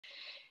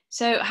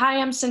So, hi,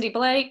 I'm Cindy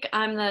Blake.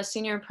 I'm the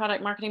Senior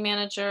Product Marketing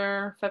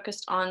Manager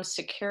focused on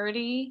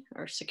security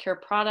or secure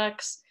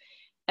products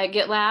at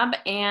GitLab.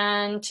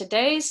 And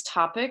today's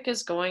topic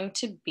is going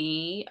to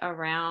be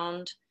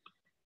around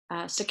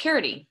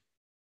security.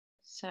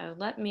 So,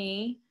 let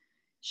me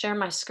share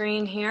my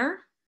screen here.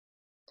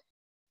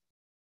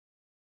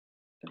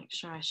 Make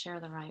sure I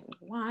share the right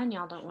one.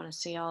 Y'all don't want to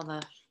see all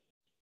the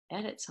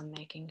edits I'm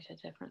making to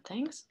different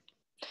things.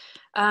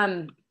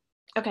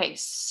 Okay,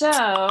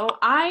 so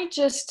I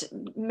just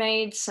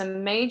made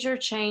some major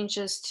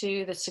changes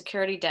to the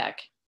security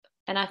deck,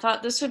 and I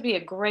thought this would be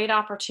a great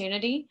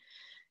opportunity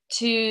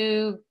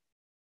to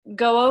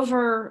go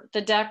over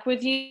the deck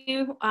with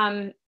you.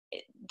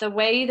 The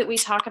way that we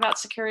talk about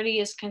security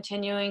is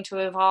continuing to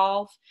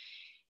evolve,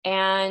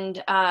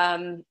 and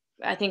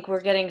I think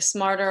we're getting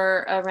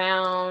smarter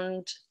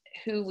around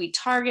who we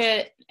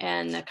target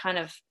and the kind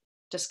of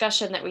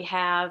discussion that we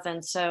have,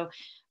 and so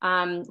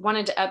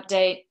wanted to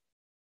update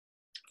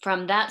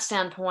from that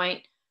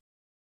standpoint.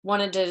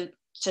 Wanted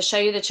to show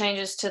you the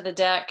changes to the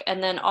deck,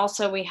 and then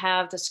also we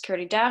have the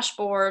security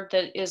dashboard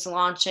that is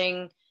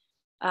launching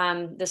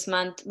this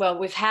month. Well,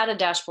 we've had a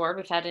dashboard,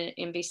 we've had an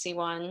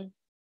MVC1.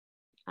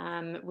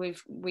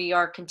 We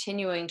are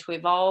continuing to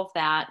evolve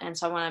that, and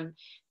so I want to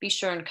be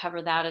sure and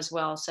cover that as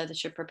well, so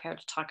that you're prepared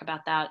to talk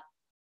about that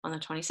on the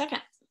 22nd.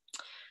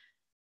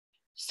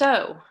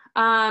 So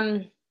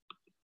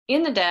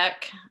in the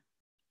deck,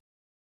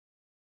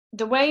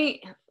 the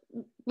way,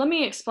 let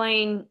me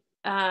explain.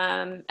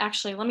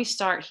 Actually, let me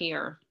start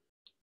here,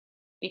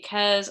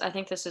 because I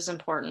think this is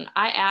important.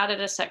 I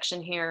added a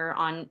section here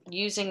on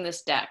using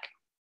this deck.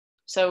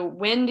 So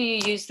when do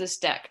you use this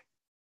deck?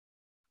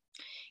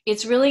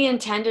 It's really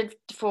intended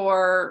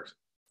for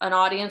an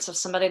audience of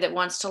somebody that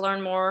wants to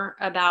learn more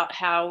about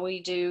how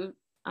we do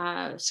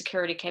how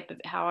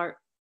our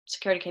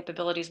security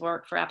capabilities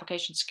work for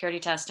application security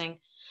testing.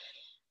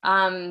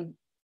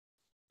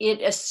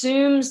 It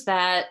assumes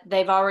that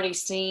they've already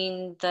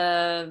seen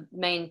the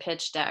main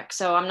pitch deck.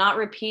 So I'm not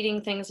repeating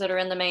things that are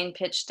in the main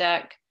pitch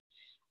deck,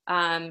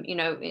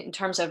 in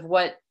terms of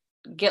what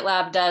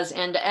GitLab does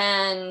end to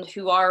end,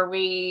 who are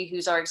we,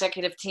 who's our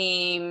executive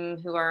team,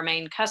 who are our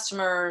main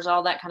customers,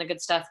 all that kind of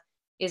good stuff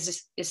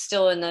is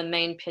still in the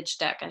main pitch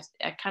deck.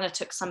 I kind of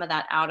took some of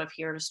that out of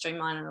here to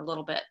streamline it a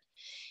little bit.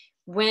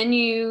 When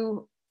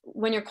you're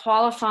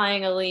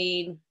qualifying a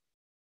lead,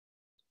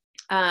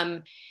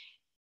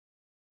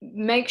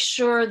 make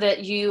sure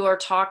that you are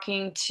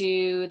talking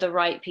to the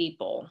right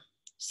people.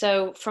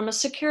 So from a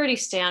security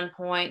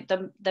standpoint,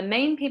 the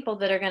main people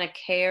that are going to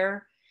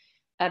care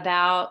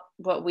about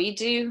what we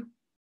do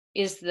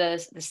is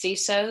the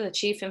CISO, the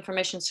Chief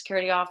Information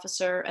Security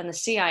Officer, and the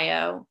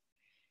CIO.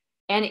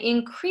 And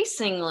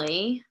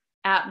increasingly,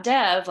 app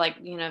dev, like,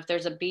 if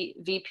there's a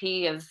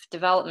VP of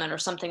development or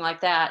something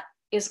like that,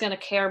 is going to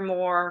care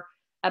more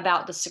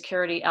about the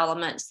security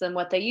elements than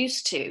what they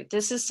used to.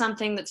 This is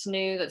something that's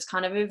new, that's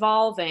kind of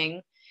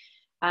evolving.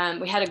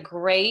 We had a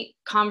great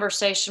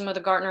conversation with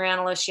a Gartner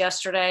analyst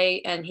yesterday,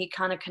 and he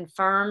kind of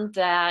confirmed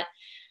that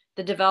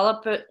the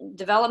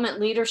development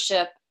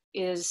leadership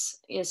is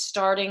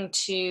starting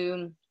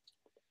to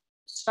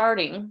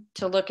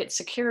look at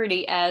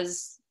security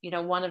as,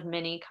 one of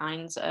many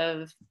kinds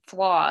of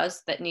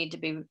flaws that need to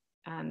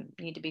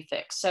be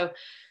fixed. So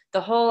the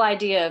whole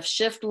idea of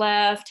shift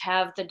left,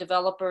 have the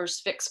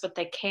developers fix what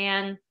they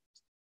can,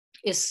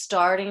 is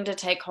starting to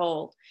take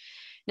hold.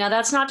 Now,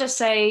 that's not to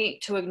say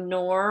to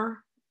ignore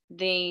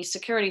the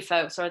security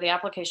folks or the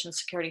application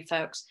security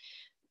folks,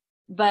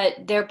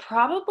 but they're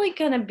probably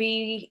going to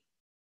be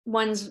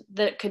ones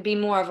that could be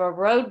more of a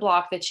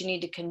roadblock that you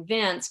need to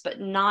convince, but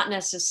not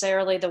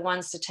necessarily the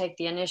ones to take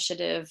the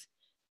initiative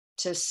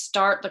to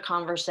start the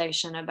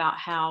conversation about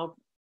how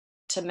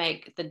to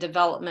make the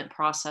development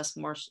process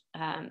more,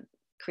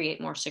 create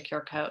more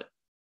secure code.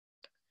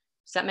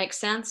 Does that make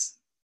sense?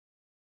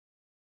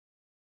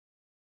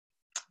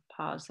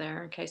 Pause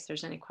there in case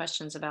there's any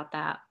questions about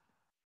that.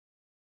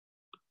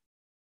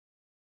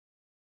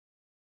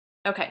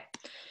 Okay,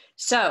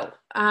 so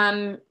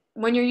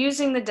when you're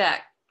using the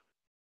deck,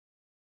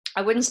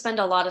 I wouldn't spend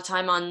a lot of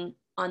time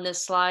on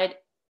this slide.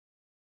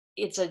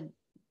 In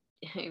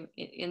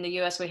the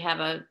US, we have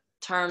a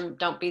term,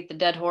 don't beat the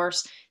dead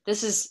horse.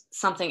 This is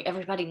something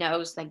everybody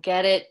knows, they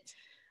get it.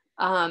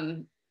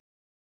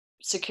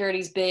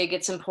 Security's big,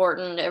 it's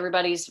important,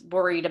 everybody's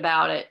worried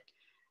about it.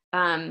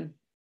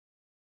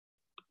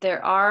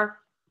 There are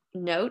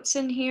notes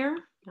in here.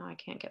 No, I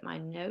can't get my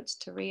notes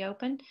to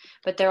reopen,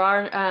 but there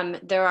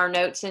are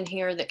notes in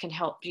here that can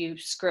help you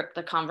script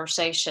the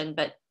conversation,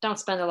 but don't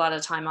spend a lot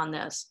of time on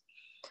this.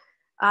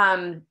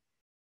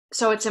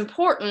 So it's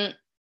important,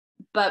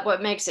 but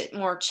what makes it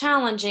more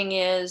challenging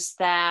is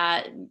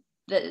that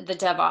the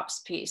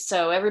DevOps piece.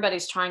 So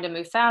everybody's trying to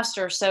move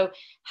faster. So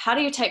how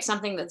do you take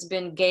something that's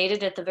been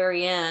gated at the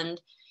very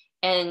end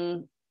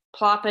and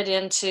plop it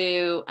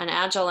into an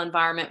agile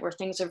environment where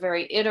things are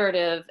very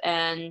iterative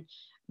and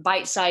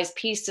bite-sized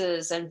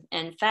pieces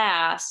and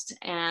fast,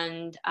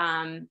 and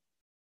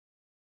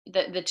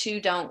the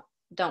two don't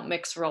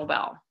mix real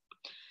well.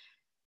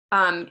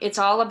 It's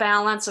all a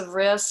balance of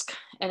risk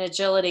and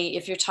agility.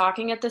 If you're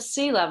talking at the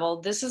C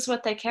level, this is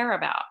what they care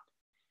about.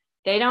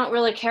 They don't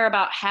really care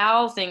about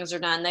how things are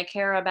done. They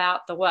care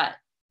about the what.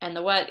 And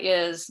the what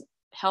is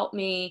help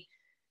me,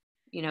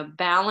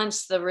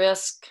 balance the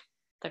risk,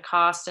 the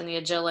cost, and the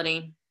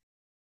agility.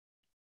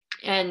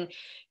 And,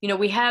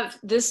 we have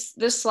this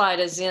slide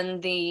is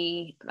in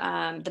the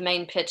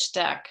main pitch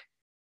deck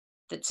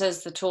that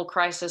says the tool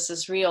crisis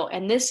is real.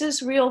 And this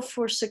is real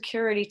for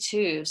security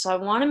too. So I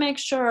want to make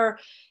sure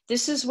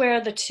this is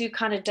where the two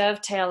kind of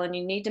dovetail, and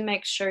you need to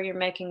make sure you're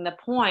making the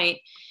point.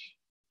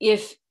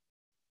 If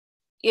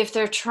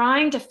they're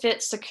trying to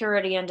fit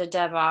security into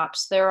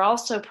DevOps, they're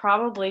also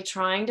probably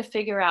trying to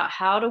figure out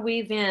how to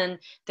weave in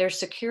their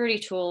security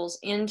tools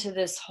into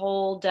this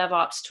whole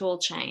DevOps tool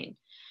chain.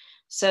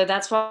 So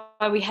that's why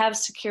we have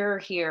secure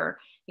here.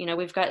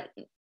 We've got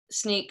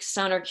Sneak,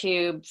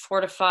 SonarQube,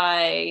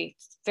 Fortify,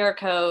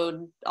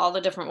 Veracode, all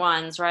the different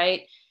ones,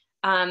 right?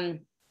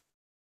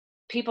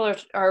 People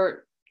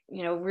are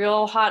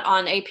real hot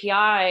on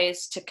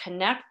APIs to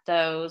connect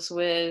those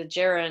with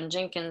Jira and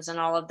Jenkins and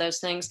all of those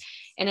things.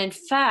 And in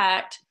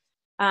fact,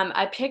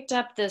 I picked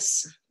up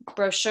this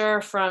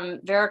brochure from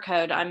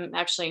Veracode. I'm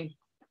actually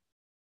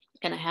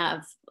going to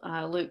have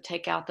Luke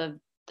take out the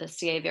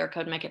CA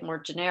Veracode, make it more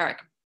generic.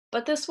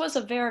 But this was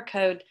a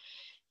Veracode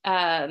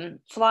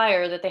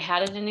flyer that they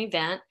had at an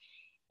event,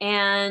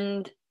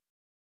 and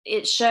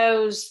it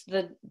shows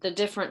the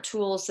different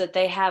tools that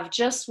they have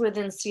just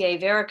within CA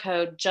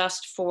Veracode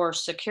just for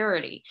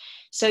security.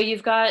 So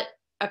you've got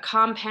a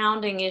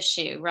compounding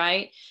issue,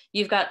 right?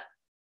 You've got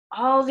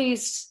all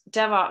these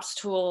DevOps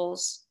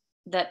tools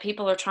that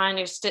people are trying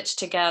to stitch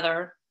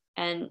together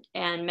and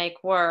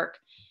make work.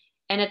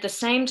 And at the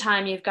same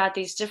time, you've got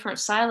these different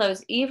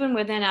silos, even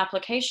within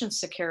application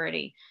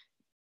security,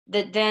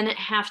 that then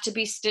have to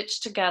be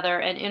stitched together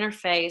and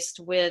interfaced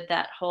with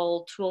that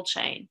whole tool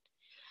chain.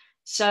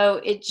 So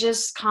it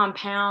just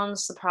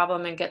compounds the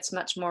problem and gets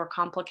much more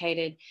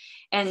complicated.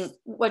 And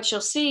what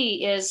you'll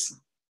see is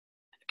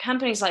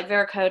companies like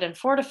Veracode and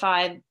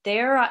Fortify,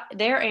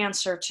 their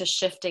answer to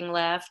shifting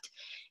left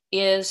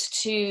is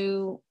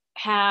to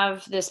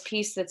have this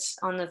piece that's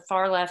on the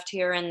far left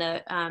here in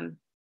the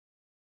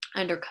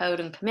under code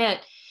and commit.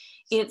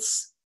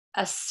 It's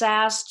a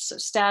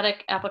SAST,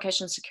 static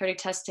application security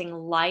testing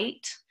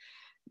light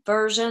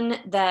version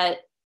that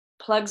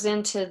plugs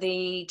into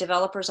the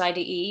developer's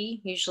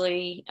IDE,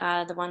 usually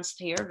the ones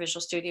here, Visual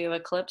Studio,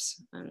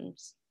 Eclipse, and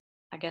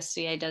I guess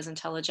CA does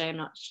IntelliJ.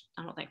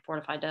 I don't think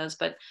Fortify does,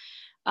 but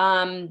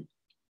and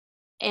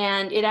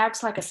it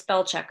acts like a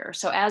spell checker.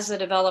 So as the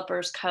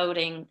developer's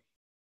coding,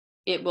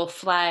 it will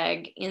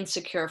flag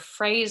insecure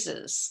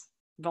phrases,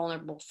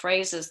 vulnerable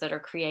phrases that are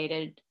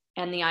created,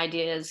 and the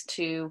idea is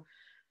to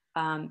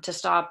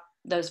stop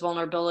those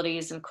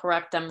vulnerabilities and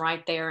correct them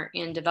right there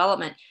in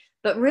development.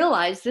 But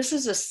realize this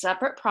is a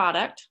separate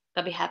product.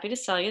 They'll be happy to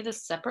sell you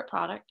this separate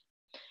product.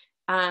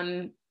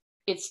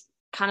 It's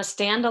kind of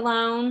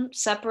standalone,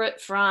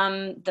 separate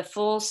from the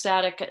full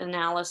static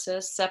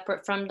analysis,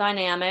 separate from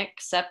dynamic,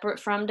 separate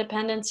from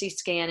dependency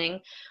scanning.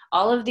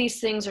 All of these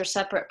things are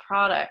separate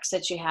products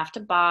that you have to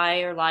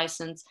buy or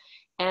license.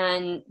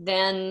 And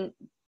then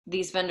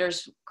these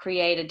vendors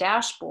create a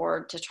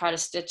dashboard to try to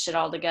stitch it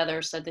all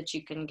together so that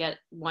you can get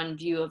one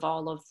view of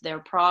all of their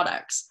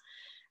products.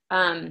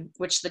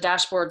 Which the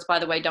dashboards, by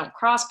the way, don't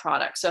cross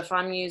products. So if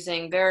I'm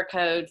using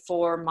Veracode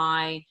for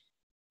my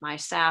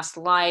SaaS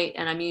Lite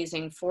and I'm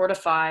using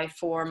Fortify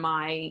for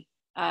my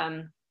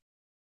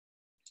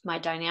my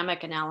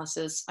dynamic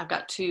analysis, I've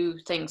got two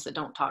things that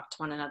don't talk to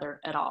one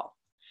another at all.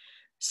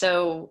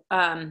 So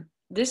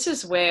this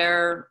is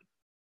where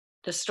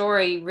the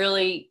story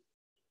really,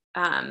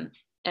 and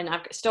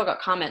I've still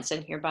got comments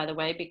in here, by the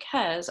way,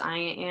 because I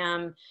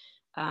am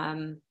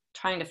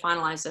trying to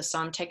finalize this, so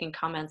I'm taking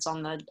comments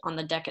on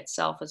the deck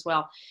itself as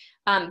well.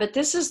 But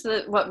this is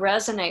what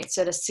resonates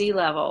at a C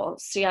level,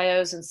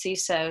 CIOs and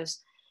CISOs,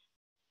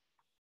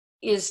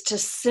 is to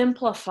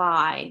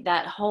simplify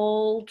that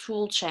whole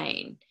tool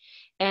chain.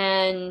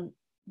 And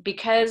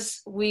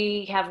because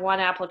we have one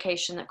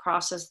application that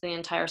crosses the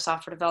entire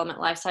software development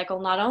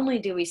lifecycle, not only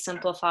do we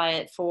simplify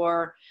it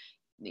for,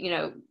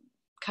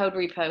 code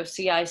repo,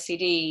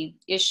 CI/CD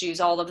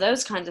issues, all of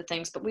those kinds of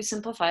things, but we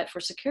simplify it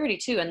for security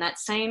too. And that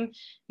same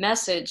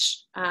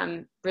message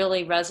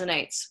really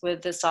resonates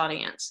with this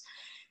audience.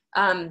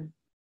 And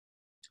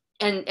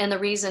the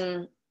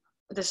reason,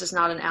 this is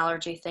not an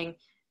allergy thing,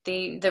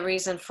 the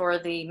reason for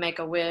the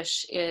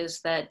Make-A-Wish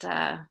is that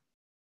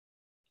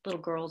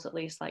little girls at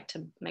least like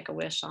to make a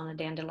wish on a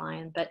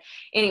dandelion. But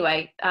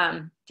anyway,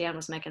 Dan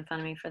was making fun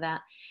of me for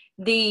that.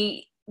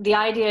 The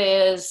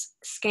idea is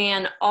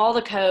scan all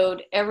the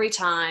code every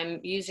time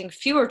using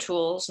fewer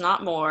tools,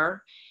 not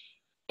more,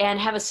 and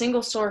have a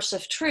single source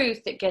of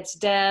truth that gets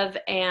dev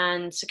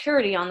and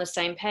security on the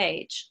same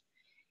page.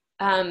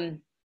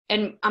 And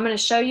I'm going to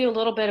show you a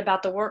little bit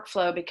about the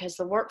workflow, because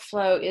the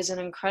workflow is an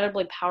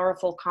incredibly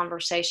powerful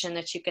conversation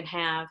that you can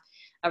have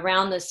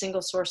around the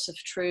single source of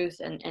truth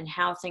and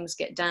how things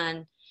get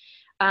done.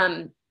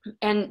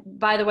 And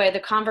by the way, the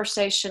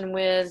conversation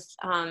with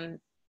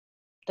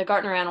the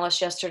Gartner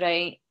analyst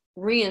yesterday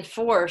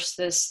reinforced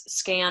this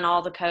scan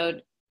all the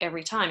code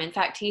every time. In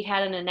fact, he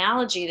had an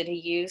analogy that he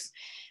used,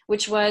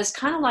 which was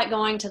kind of like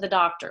going to the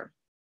doctor.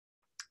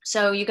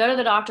 So you go to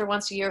the doctor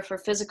once a year for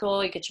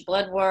physical, you get your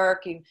blood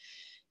work, you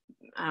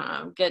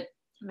get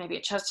maybe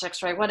a chest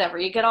x-ray, whatever.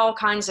 You get all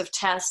kinds of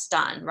tests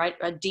done, right?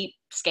 A deep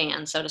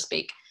scan, so to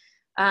speak.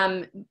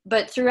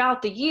 But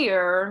throughout the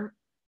year,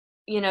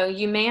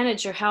 you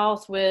manage your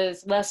health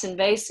with less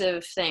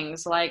invasive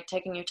things like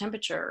taking your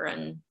temperature,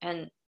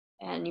 and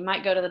you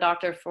might go to the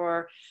doctor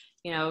for,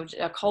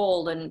 a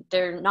cold, and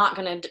they're not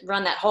going to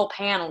run that whole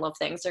panel of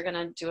things. They're going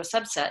to do a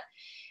subset.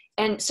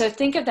 And so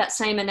think of that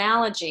same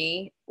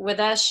analogy with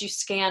us. You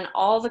scan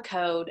all the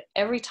code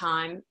every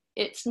time.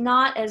 It's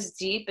not as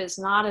deep, it's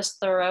not as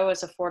thorough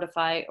as a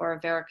Fortify or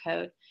a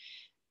Veracode,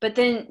 but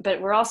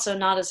we're also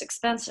not as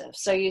expensive.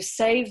 So you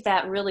save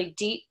that really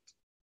deep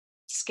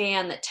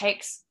scan that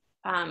takes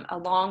a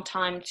long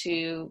time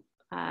to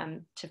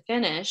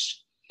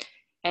finish,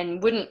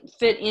 and wouldn't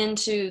fit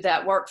into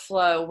that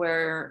workflow,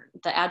 where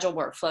the agile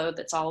workflow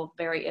that's all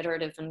very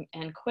iterative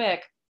and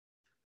quick.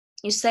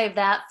 You save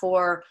that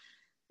for,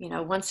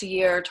 once a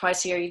year,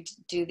 twice a year, you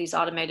do these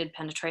automated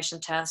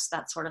penetration tests,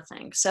 that sort of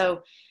thing.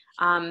 So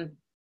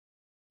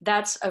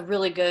that's a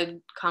really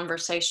good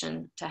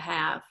conversation to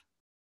have.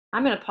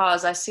 I'm going to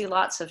pause. I see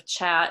lots of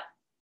chat.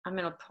 I'm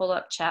going to pull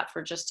up chat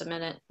for just a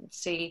minute and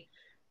see.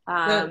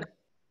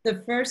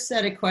 The first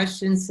set of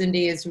questions,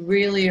 Cindy, is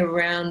really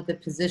around the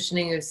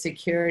positioning of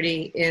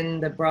security in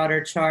the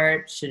broader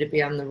chart. Should it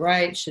be on the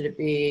right? Should it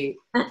be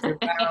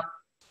throughout?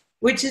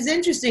 Which is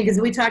interesting,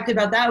 because we talked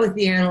about that with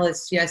the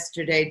analysts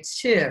yesterday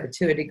too,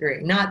 to a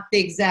degree. Not the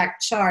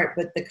exact chart,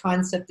 but the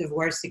concept of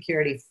where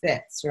security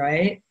fits,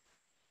 right?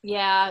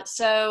 Yeah,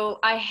 so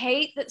I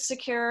hate that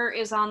secure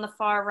is on the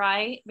far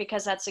right,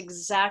 because that's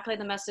exactly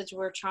the message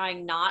we're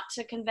trying not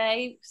to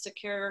convey.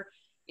 Secure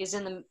is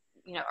in the,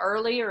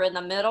 early or in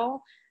the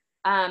middle.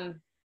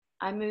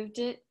 I moved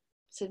it,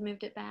 Sid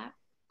moved it back.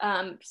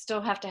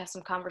 Still have to have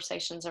some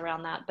conversations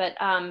around that. But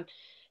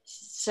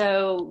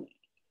so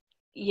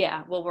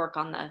yeah, we'll work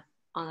on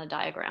the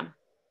diagram.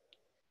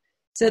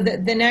 So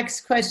the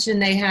next question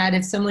they had,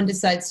 if someone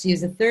decides to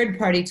use a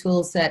third-party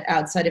tool set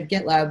outside of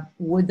GitLab,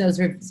 would those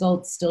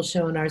results still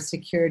show in our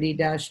security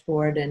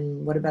dashboard?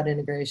 And what about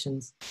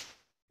integrations?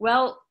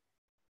 Well,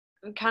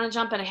 I'm kind of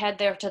jumping ahead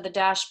there to the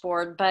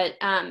dashboard, but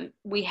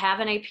we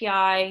have an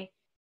API.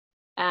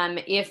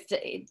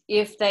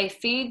 If they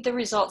feed the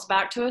results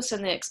back to us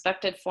in the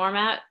expected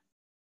format,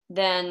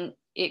 then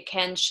it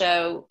can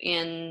show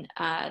in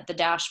the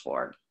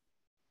dashboard.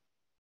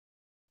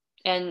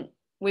 And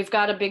we've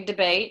got a big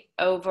debate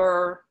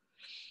over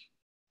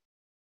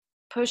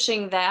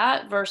pushing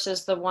that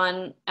versus the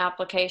one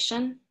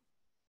application.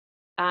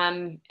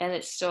 And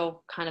it's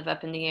still kind of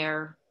up in the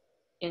air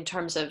in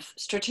terms of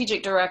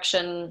strategic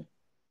direction,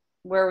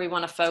 where we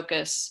want to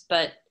focus.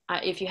 But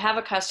if you have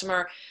a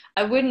customer,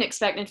 I wouldn't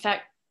expect, in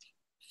fact,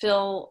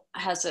 Phil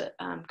has a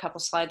couple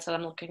slides that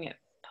I'm looking at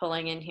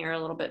pulling in here a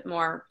little bit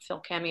more, Phil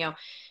Cameo.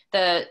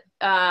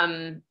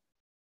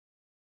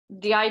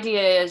 The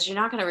idea is you're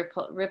not going to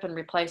rip and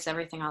replace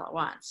everything all at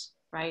once,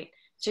 right?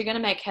 So you're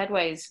going to make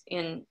headways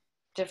in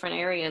different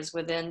areas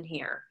within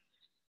here.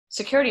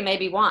 Security may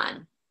be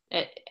one,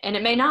 and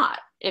it may not.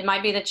 It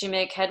might be that you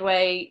make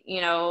headway,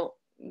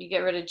 you get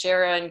rid of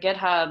Jira and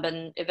GitHub,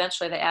 and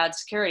eventually they add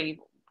security,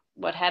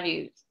 what have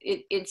you.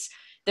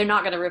 They're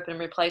not going to rip and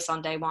replace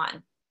on day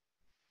one.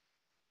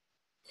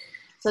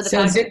 So the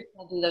fact that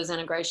we do those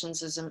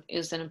integrations is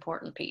an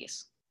important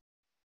piece.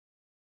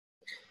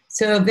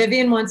 So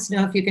Vivian wants to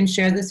know if you can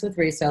share this with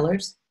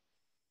resellers.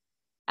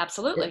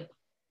 Absolutely.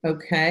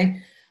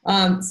 Okay.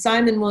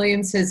 Simon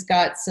Williams has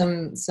got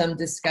some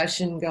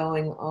discussion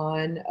going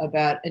on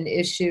about an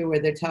issue where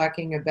they're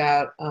talking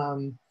about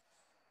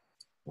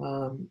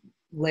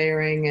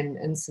layering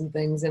and some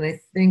things. And I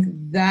think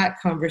that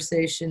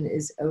conversation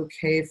is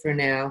okay for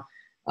now.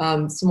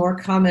 Some more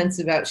comments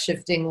about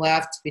shifting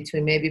left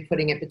between maybe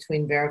putting it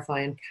between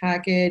verify and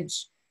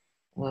package.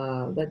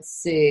 Let's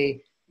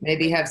see.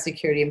 Maybe have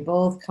security in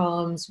both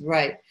columns.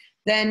 Right.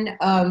 Then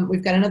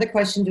we've got another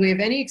question. Do we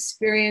have any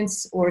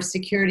experience or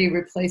security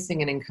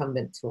replacing an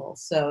incumbent tool?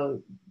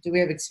 So do we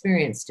have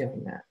experience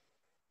doing that?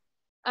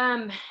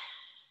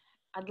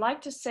 I'd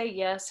like to say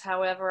yes.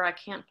 However, I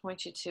can't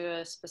point you to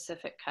a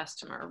specific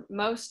customer.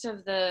 Most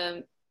of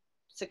the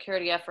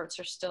security efforts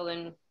are still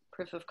in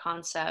proof of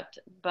concept,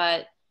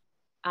 but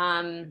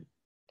John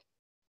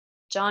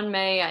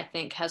May, I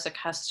think, has a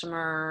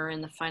customer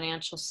in the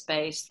financial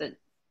space that,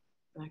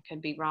 I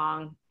could be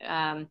wrong,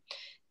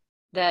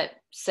 that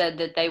said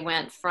that they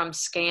went from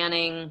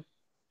scanning,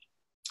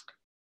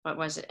 what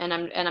was it? And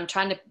I'm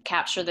trying to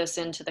capture this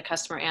into the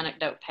customer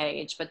anecdote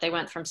page, but they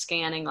went from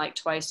scanning like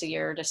twice a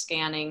year to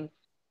scanning,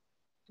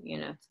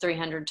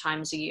 300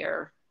 times a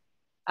year.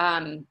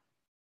 So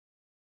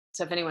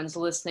if anyone's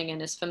listening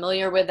and is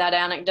familiar with that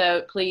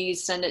anecdote,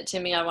 please send it to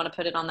me. I want to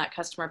put it on that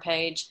customer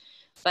page.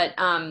 But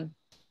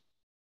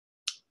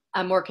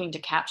I'm working to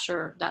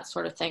capture that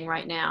sort of thing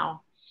right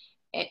now.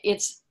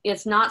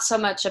 It's not so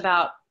much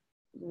about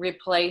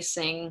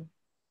replacing,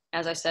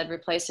 as I said,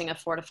 replacing a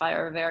Fortify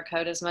or a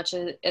Veracode as much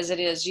as it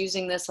is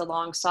using this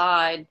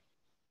alongside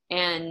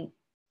and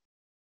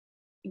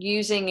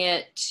using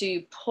it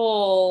to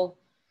pull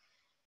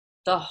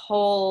the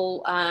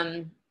whole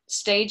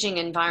staging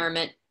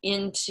environment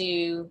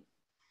into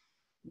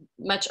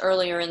much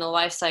earlier in the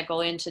life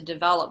cycle, into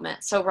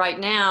development. So right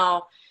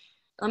now,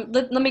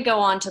 let me go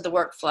on to the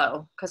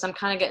workflow, because I'm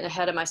kind of getting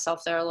ahead of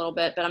myself there a little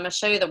bit, but I'm going to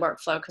show you the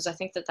workflow because I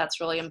think that that's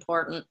really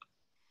important.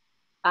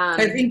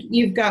 I think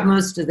you've got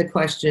most of the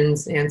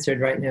questions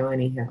answered right now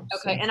anyhow.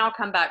 Okay, so. And I'll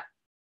come back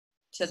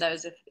to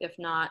those if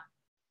not.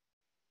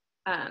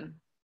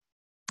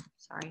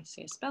 Sorry,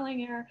 see a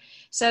spelling error.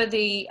 So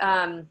the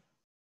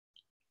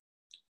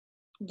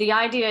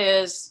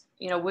idea is,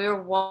 you know,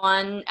 we're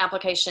one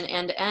application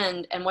end to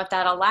end, and what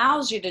that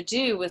allows you to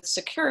do with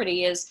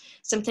security is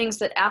some things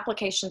that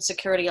application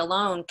security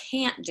alone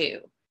can't do.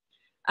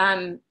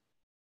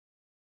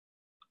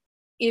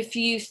 If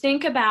you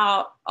think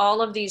about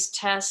all of these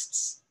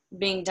tests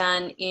being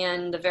done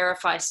in the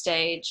verify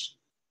stage,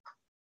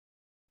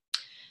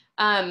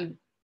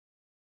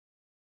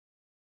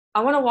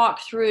 I want to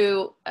walk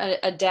through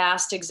a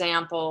DAST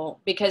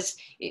example, because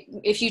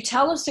if you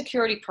tell a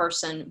security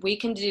person we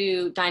can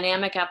do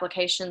dynamic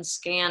application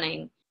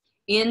scanning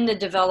in the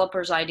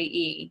developer's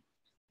IDE,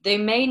 they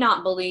may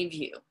not believe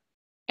you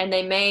and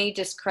they may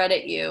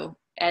discredit you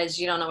as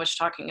you don't know what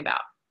you're talking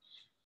about.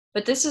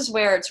 But this is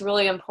where it's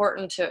really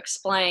important to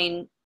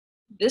explain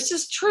this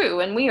is true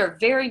and we are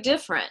very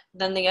different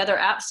than the other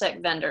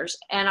AppSec vendors,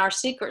 and our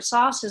secret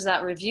sauce is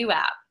that review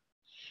app.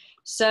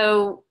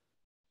 So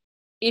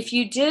if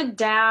you did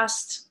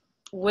DAST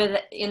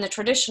in the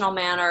traditional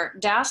manner,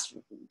 DAST,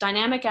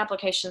 dynamic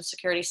application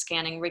security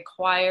scanning,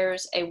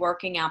 requires a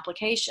working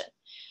application.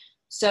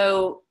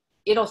 So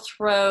it'll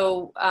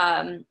throw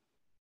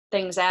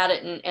things at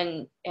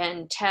it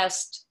and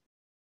test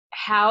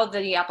how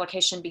the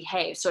application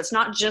behaves. So it's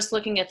not just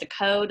looking at the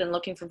code and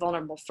looking for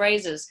vulnerable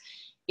phrases,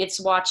 it's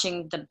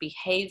watching the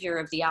behavior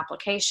of the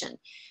application.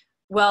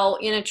 Well,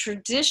 in a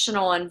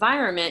traditional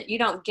environment, you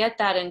don't get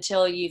that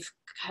until you've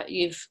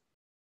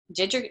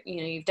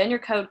done your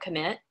code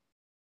commit,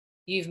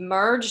 you've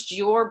merged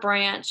your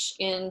branch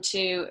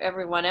into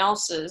everyone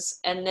else's,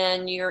 and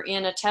then you're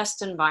in a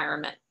test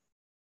environment.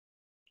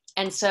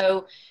 And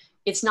so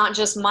it's not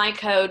just my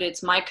code,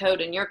 it's my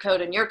code and your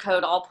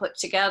code all put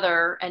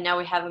together. And now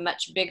we have a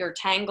much bigger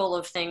tangle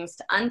of things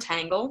to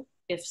untangle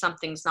if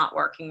something's not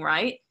working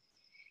right.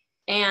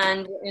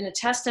 And in a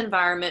test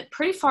environment,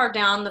 pretty far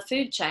down the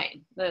food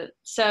chain.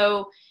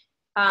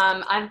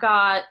 I've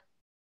got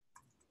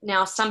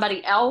now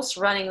somebody else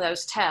running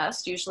those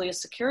tests, usually a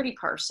security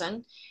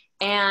person.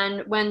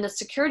 And when the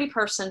security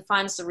person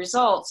finds the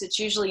results, it's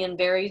usually in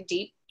very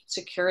deep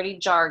security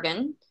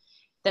jargon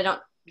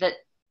that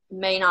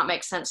may not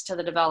make sense to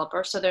the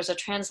developer. So there's a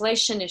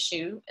translation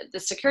issue. The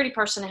security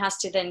person has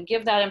to then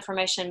give that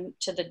information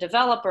to the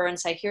developer and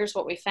say, here's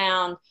what we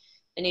found,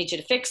 I need you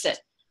to fix it.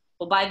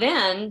 Well, by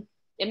then,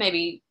 it may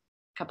be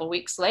a couple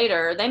weeks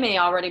later, they may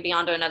already be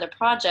onto another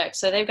project.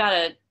 So they've got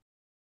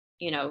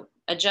to,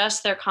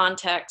 adjust their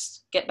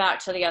context, get back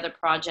to the other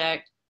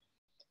project,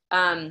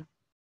 kind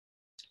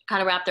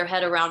of wrap their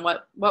head around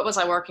what was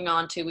I working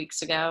on 2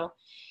 weeks ago.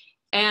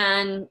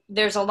 And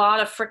there's a lot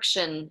of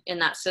friction in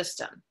that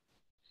system.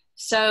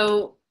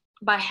 So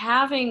by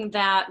having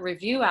that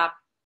review app,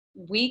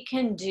 we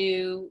can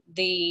do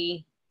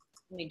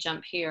let me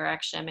jump here.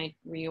 Actually, I may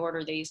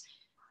reorder these.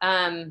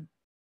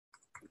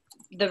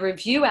 The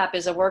review app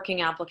is a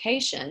working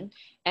application,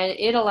 and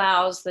it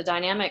allows the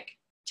dynamic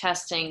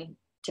testing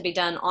to be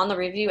done on the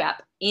review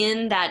app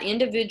in that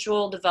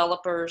individual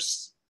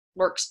developer's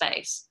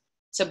workspace.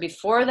 So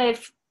before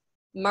they've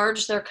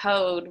merged their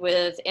code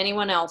with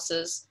anyone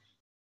else's,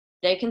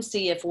 they can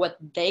see if what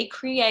they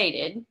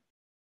created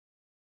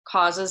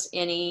causes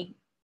any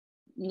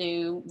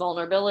new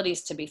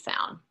vulnerabilities to be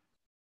found.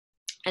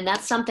 And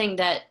that's something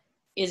that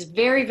is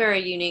very, very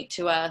unique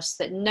to us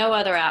that no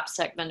other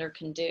AppSec vendor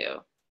can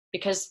do,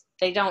 because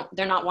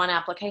they're not one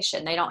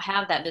application. They don't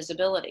have that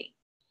visibility.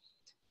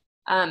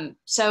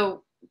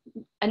 So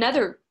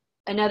another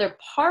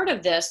part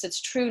of this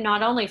that's true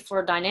not only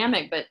for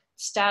dynamic but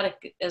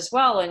static as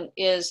well, and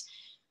is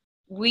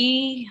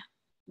we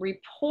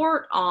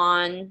report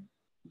on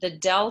the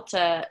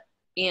delta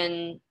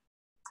in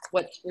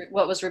what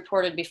was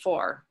reported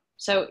before.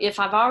 So if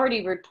I've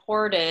already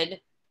reported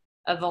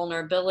a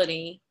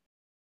vulnerability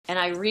and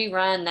I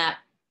rerun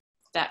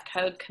that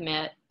code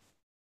commit,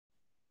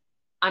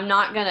 I'm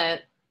not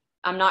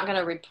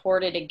gonna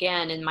report it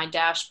again in my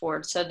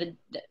dashboard. So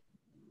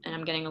and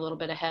I'm getting a little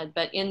bit ahead,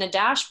 but in the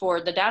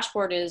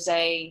dashboard is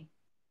a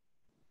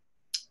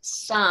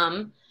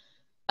sum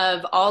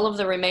of all of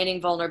the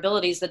remaining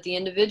vulnerabilities that the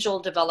individual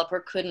developer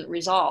couldn't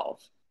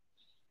resolve.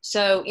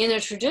 So in a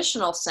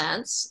traditional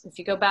sense, if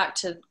you go back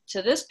to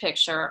this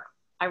picture,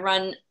 I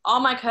run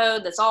all my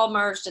code that's all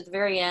merged at the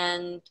very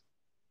end,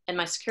 and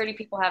my security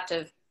people have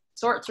to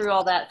sort through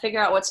all that, figure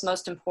out what's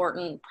most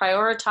important,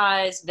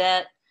 prioritize,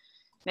 vet,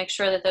 make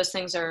sure that those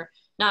things are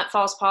not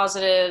false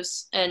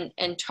positives, and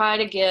try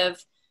to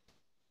give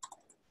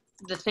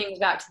the things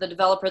back to the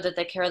developer that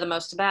they care the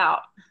most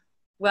about.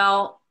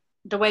 Well,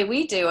 the way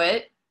we do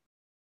it,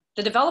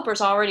 the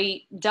developers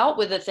already dealt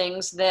with the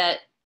things that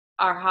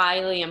are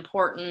highly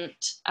important,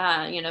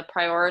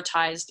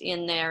 prioritized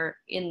in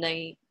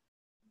the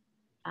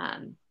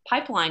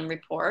pipeline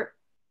report.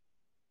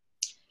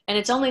 And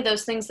it's only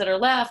those things that are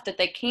left that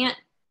they can't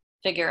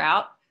figure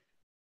out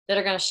that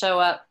are going to show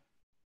up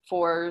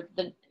for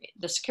the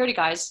security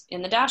guys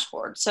in the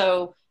dashboard.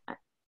 So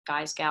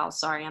guys, gals,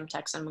 sorry, I'm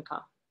Texan,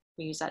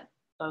 we use that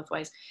both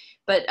ways.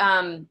 But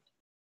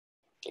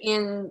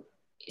in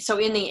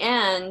the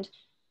end,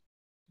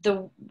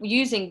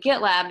 using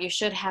GitLab, you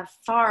should have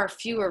far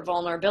fewer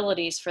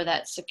vulnerabilities for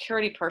that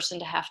security person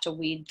to have to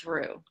weed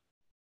through.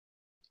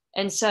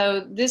 And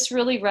so this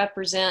really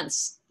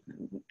represents,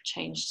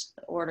 change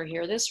the order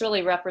here, this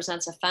really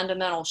represents a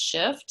fundamental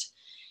shift.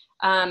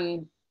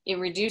 It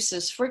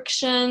reduces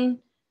friction.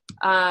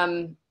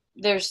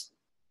 There's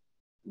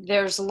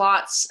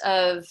lots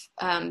of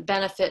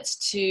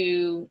benefits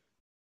to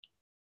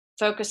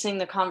focusing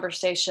the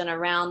conversation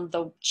around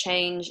the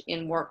change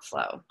in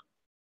workflow.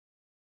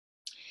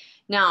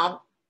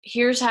 Now,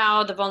 here's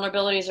how the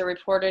vulnerabilities are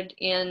reported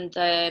in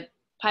the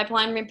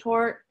pipeline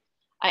report.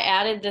 I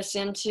added this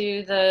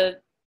into the,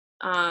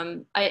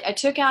 I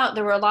took out,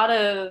 there were a lot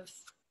of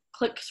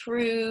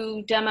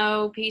click-through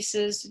demo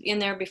pieces in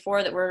there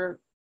before that were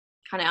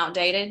kind of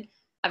outdated.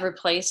 I've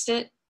replaced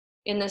it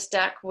in this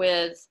deck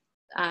with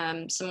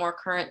some more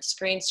current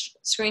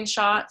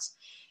screenshots.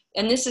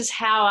 And this is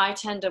how I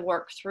tend to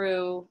work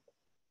through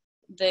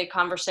the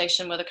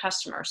conversation with a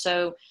customer.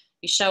 So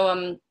you show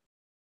them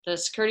the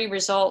security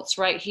results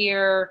right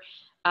here,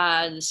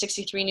 the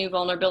 63 new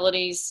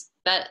vulnerabilities,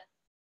 that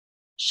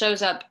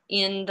shows up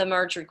in the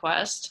merge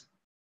request.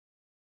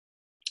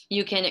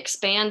 You can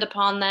expand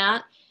upon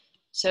that.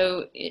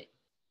 So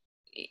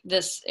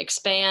this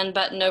expand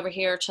button over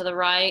here to the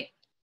right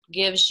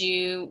gives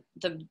you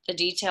the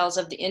details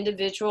of the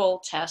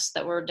individual tests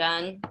that were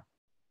done.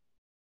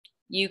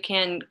 You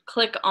can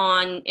click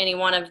on any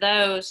one of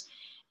those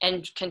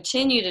and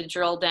continue to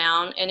drill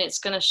down, and it's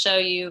going to show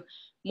you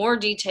more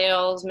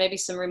details, maybe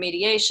some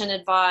remediation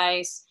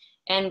advice.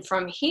 And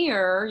from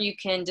here, you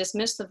can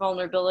dismiss the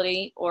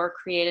vulnerability or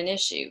create an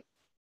issue.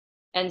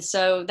 And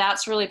so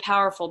that's really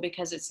powerful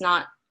because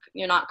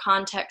you're not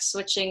context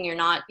switching, you're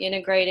not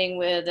integrating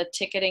with a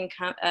ticketing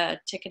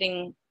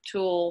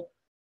tool.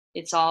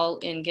 It's all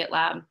in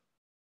GitLab.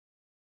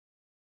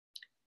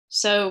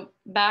 So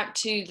back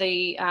to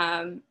the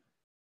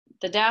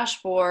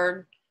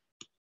dashboard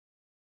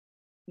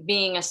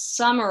being a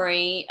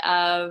summary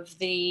of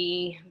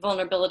the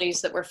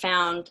vulnerabilities that were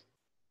found,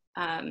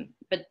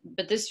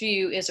 but this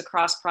view is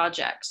across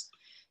projects.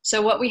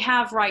 So what we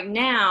have right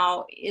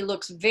now, it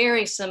looks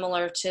very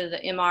similar to the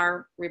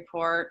MR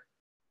report,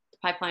 the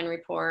pipeline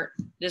report.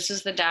 This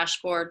is the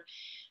dashboard.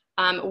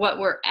 What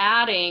we're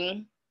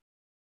adding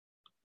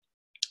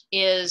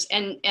is,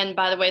 and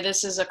by the way,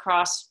 this is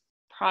across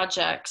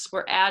projects,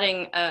 we're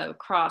adding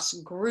across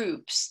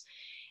groups.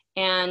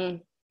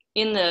 And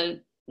in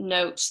the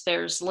notes,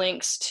 there's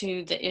links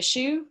to the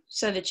issue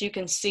so that you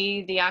can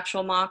see the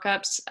actual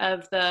mock-ups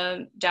of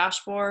the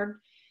dashboard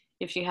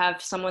if you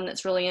have someone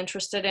that's really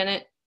interested in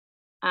it.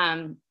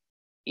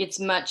 It's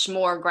much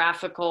more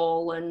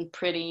graphical and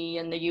pretty,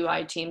 and the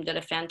UI team did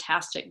a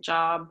fantastic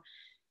job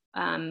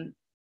to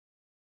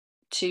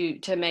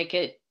make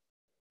it,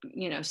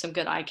 some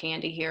good eye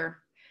candy here.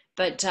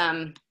 But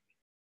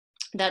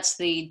that's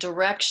the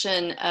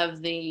direction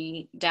of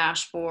the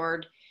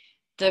dashboard.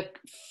 The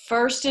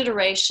first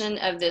iteration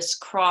of this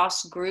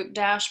cross-group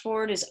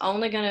dashboard is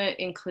only going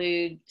to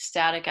include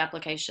static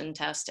application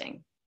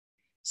testing.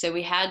 So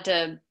we had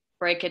to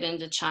break it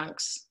into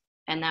chunks,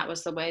 and that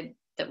was the way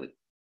that we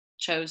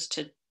chose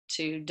to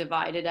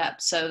divide it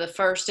up. So the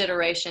first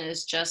iteration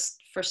is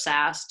just for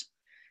SAST.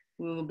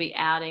 We will be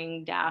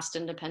adding DAST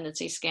and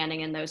dependency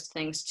scanning and those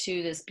things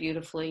to this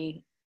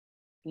beautiful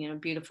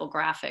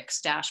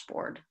graphics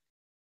dashboard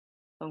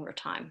over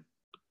time.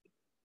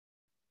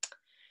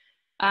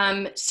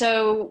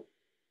 So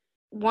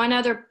one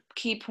other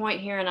key point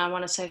here, and I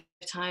want to save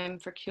time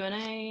for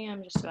Q&A,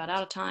 I'm just about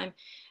out of time,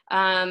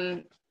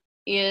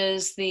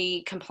 is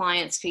the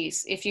compliance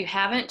piece. If you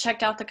haven't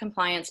checked out the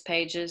compliance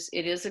pages,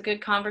 it is a good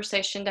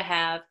conversation to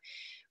have.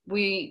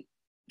 We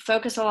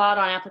focus a lot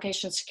on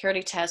application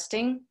security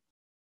testing,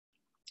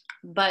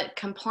 but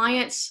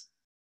compliance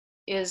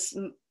is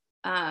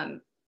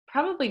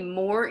probably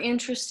more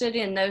interested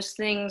in those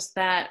things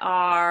that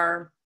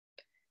are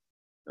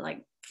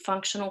like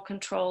functional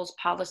controls,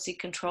 policy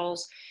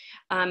controls.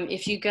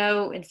 If you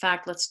go, in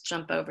fact, let's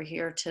jump over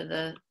here to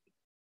the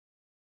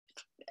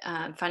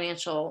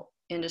financial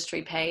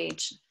industry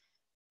page.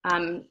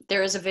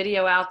 There is a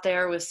video out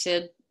there with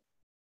Sid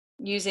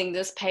using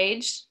this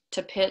page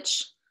to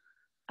pitch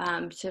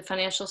to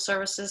financial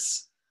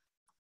services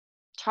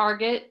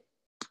target.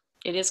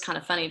 it is kind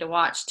of funny to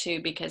watch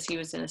too, because he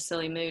was in a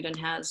silly mood and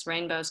has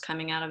rainbows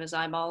coming out of his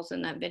eyeballs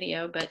in that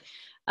video. But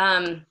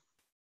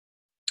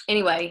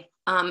anyway,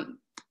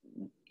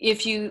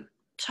 if you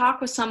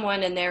talk with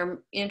someone and they're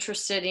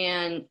interested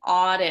in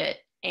audit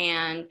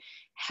and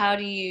how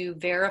do you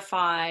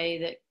verify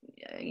that,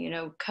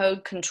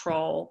 code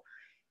control,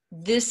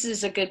 this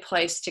is a good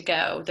place to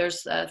go.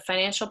 There's a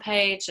financial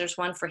page. There's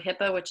one for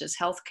HIPAA, which is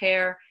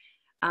healthcare.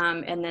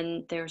 And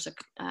then there's a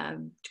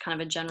kind of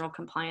a general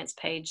compliance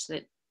page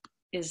that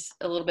is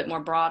a little bit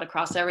more broad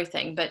across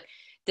everything. But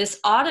this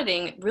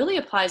auditing really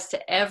applies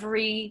to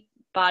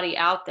everybody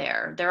out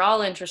there. They're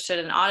all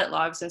interested in audit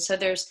logs. And so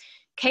there's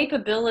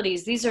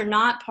capabilities. These are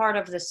not part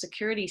of the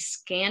security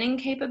scanning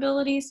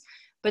capabilities,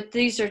 but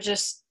these are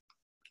just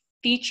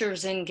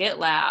features in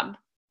GitLab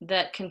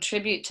that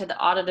contribute to the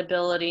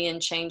auditability and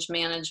change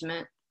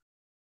management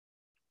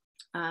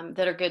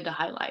that are good to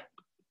highlight.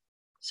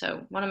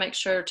 So want to make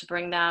sure to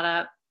bring that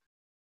up.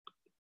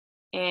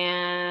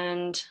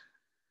 And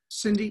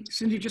Cindy,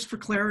 just for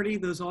clarity,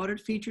 those audit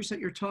features that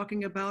you're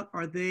talking about,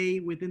 are they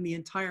within the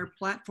entire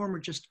platform or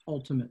just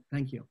Ultimate?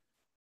 Thank you.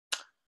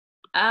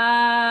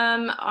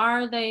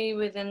 Are they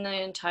within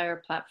the entire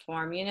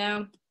platform?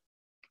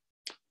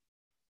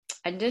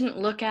 I didn't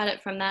look at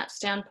it from that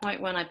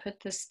standpoint when I put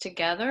this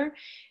together.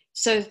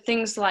 So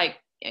things like,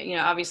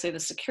 obviously the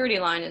security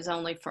line is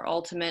only for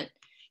Ultimate,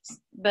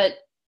 but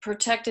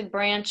protected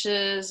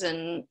branches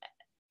and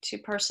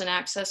two-person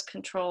access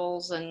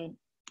controls and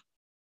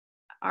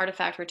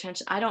artifact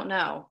retention, I don't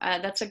know.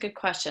 That's a good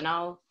question.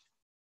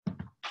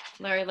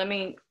 Larry, let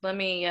me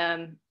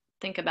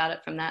think about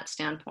it from that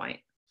standpoint.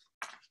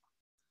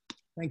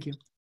 Thank you.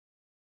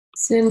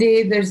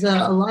 Cindy, there's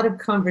a lot of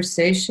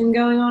conversation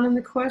going on in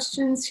the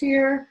questions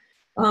here.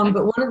 But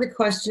one of the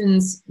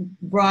questions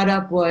brought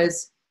up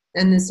was,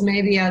 and this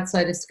may be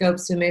outside of scope,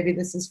 so maybe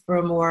this is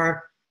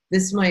for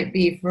this might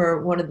be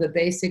for one of the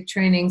basic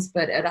trainings,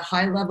 but at a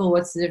high level,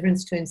 what's the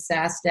difference between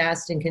SaaS,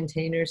 DAST, and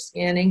container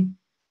scanning?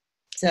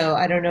 So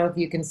I don't know if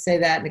you can say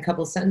that in a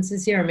couple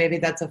sentences here, or maybe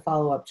that's a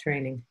follow-up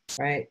training,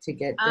 right? To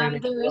get down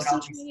into there is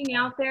some training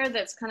out there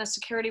that's kind of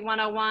Security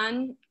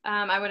 101.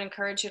 I would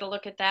encourage you to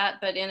look at that,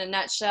 but in a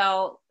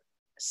nutshell,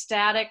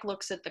 static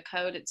looks at the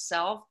code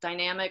itself.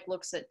 Dynamic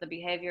looks at the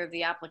behavior of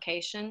the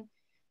application.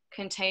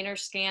 Container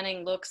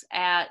scanning looks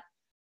at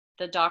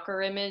the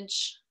Docker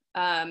image.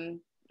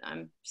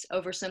 I'm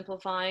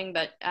oversimplifying,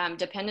 but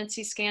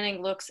dependency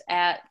scanning looks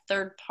at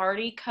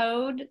third-party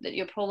code that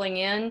you're pulling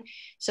in.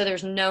 So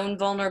there's known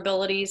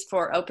vulnerabilities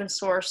for open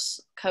source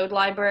code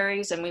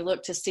libraries, and we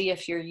look to see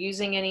if you're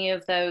using any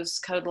of those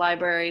code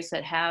libraries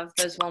that have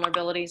those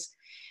vulnerabilities.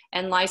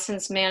 And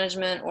license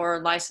management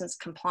or license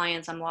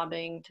compliance, I'm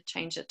lobbying to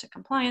change it to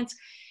compliance,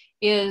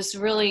 is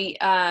really,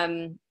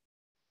 am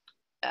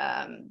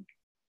I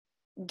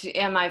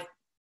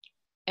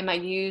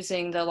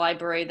using the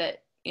library that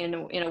in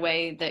a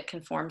way that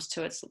conforms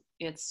to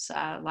its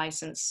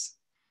license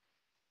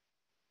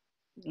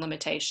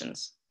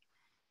limitations?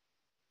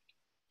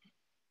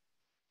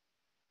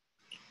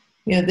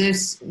 Yeah,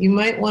 you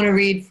might want to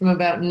read from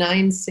about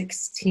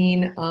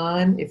 9:16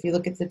 on, if you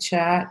look at the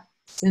chat,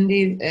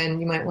 Cindy,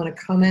 and you might want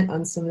to comment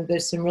on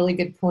there's some really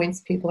good points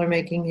people are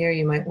making here.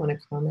 You might want to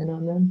comment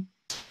on them.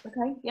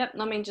 Okay, yep,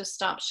 let me just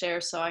stop share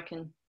so I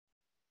can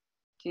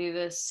do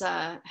this,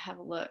 have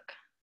a look.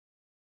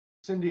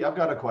 Cindy, I've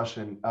got a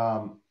question.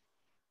 I'm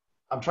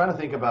trying to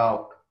think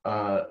about,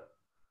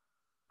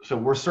 so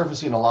we're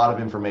surfacing a lot of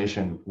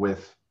information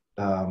with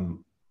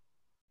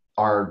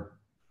our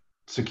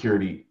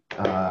security.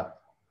 What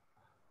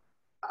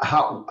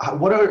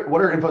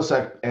are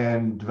InfoSec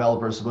and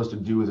developers supposed to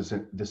do with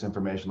this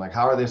information? Like,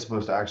 how are they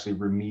supposed to actually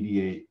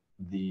remediate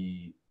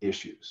the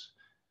issues?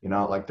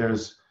 Like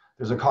there's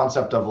a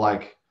concept of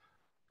like,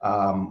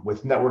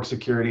 with network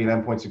security and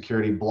endpoint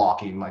security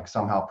blocking, like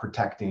somehow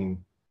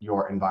protecting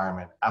your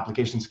environment.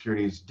 Application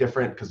security is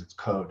different because it's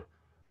code,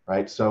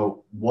 right?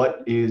 So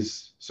where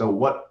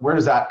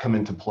does that come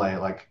into play?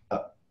 Like,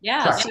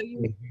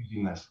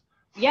 using this.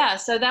 Yeah,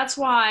 so that's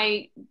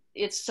why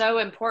it's so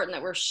important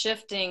that we're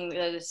shifting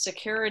the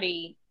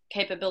security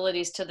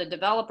capabilities to the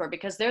developer,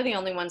 because they're the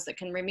only ones that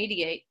can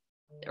remediate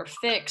or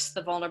fix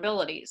the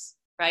vulnerabilities,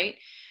 right?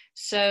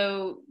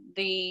 So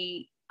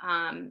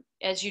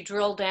as you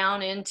drill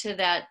down into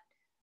that,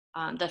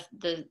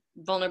 the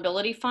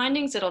vulnerability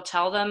findings, it'll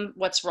tell them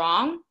what's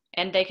wrong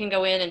and they can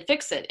go in and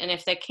fix it. And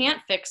if they can't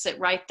fix it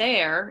right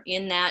there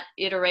in that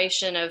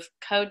iteration of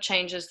code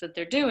changes that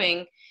they're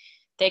doing,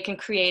 they can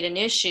create an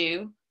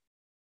issue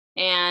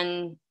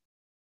and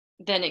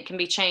then it can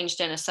be changed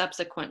in a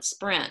subsequent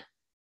sprint.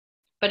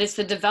 But it's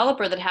the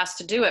developer that has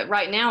to do it.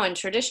 Right now in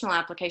traditional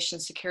application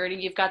security,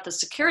 you've got the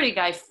security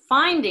guy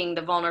finding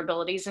the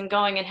vulnerabilities and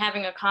going and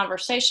having a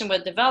conversation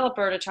with the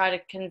developer to try to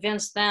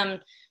convince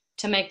them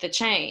to make the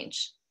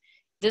change.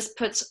 This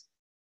puts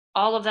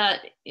all of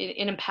that,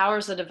 it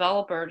empowers the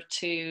developer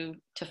to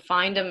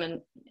find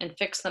them and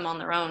fix them on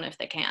their own if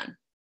they can.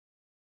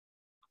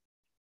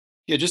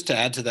 Yeah, just to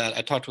add to that,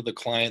 I talked with a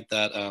client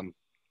that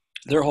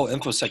their whole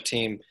InfoSec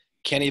team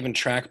can't even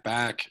track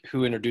back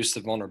who introduced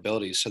the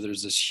vulnerabilities. So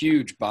there's this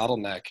huge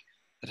bottleneck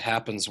that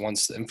happens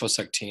once the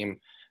InfoSec team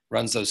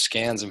runs those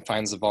scans and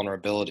finds the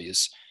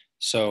vulnerabilities.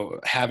 So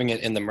having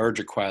it in the merge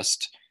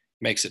request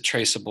makes it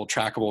traceable,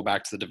 trackable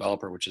back to the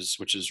developer, which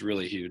is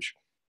really huge.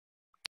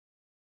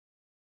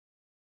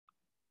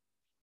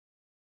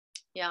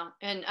 Yeah,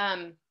 and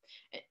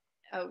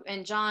oh,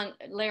 and John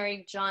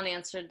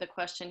answered the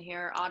question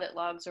here. Audit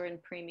logs are in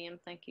premium.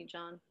 Thank you,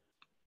 John.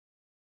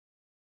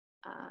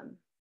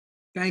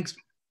 Thanks.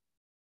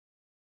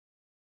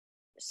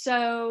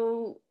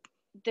 So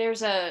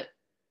there's a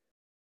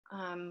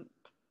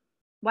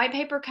white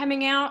paper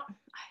coming out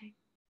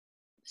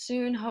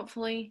soon,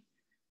 hopefully.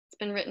 It's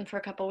been written for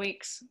a couple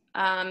weeks.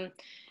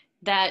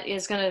 That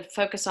is going to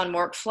focus on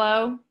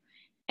workflow,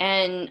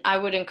 and I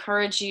would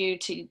encourage you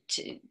to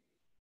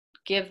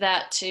give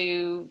that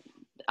to.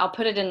 I'll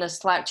put it in the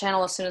Slack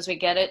channel as soon as we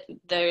get it.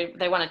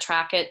 They want to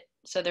track it,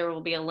 so there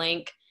will be a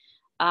link,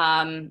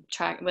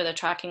 with a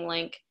tracking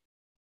link.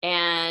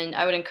 And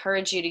I would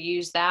encourage you to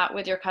use that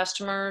with your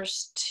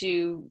customers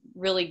to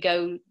really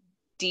go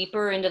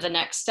deeper into the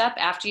next step.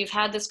 After you've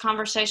had this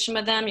conversation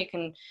with them, you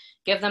can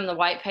give them the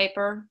white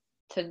paper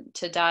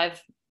to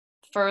dive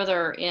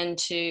further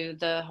into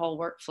the whole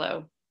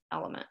workflow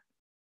element.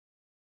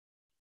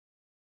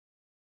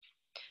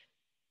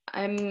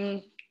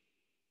 I'm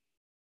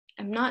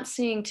not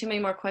seeing too many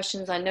more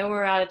questions. I know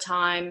we're out of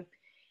time.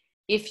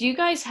 If you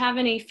guys have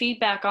any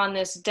feedback on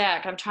this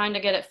deck, I'm trying to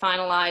get it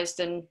finalized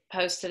and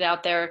posted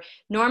out there.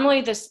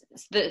 Normally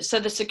so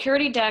the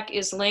security deck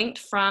is linked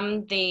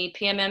from the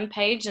PMM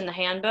page in the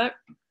handbook.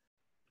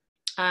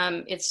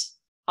 It's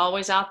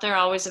always out there,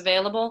 always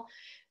available.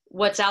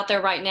 What's out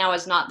there right now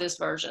is not this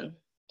version.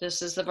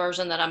 This is the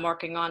version that I'm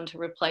working on to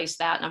replace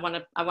that. And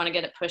I want to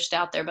get it pushed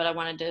out there, but I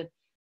wanted to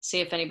see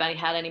if anybody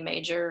had any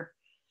major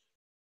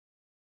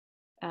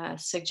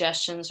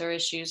suggestions or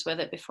issues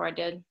with it before I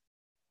did.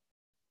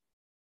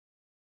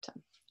 So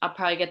I'll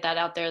probably get that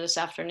out there this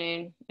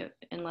afternoon,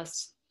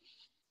 unless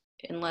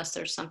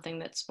there's something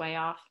that's way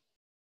off.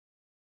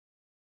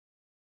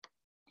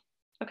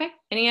 Okay,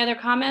 any other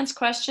comments,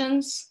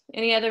 questions?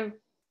 Any other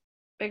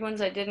big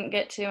ones I didn't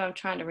get to? I'm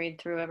trying to read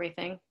through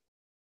everything.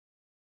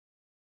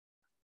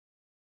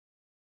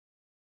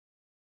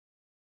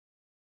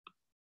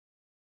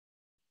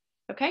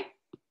 Okay,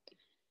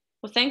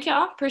 well, thank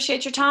y'all.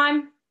 Appreciate your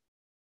time.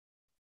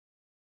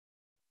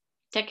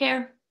 Take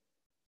care.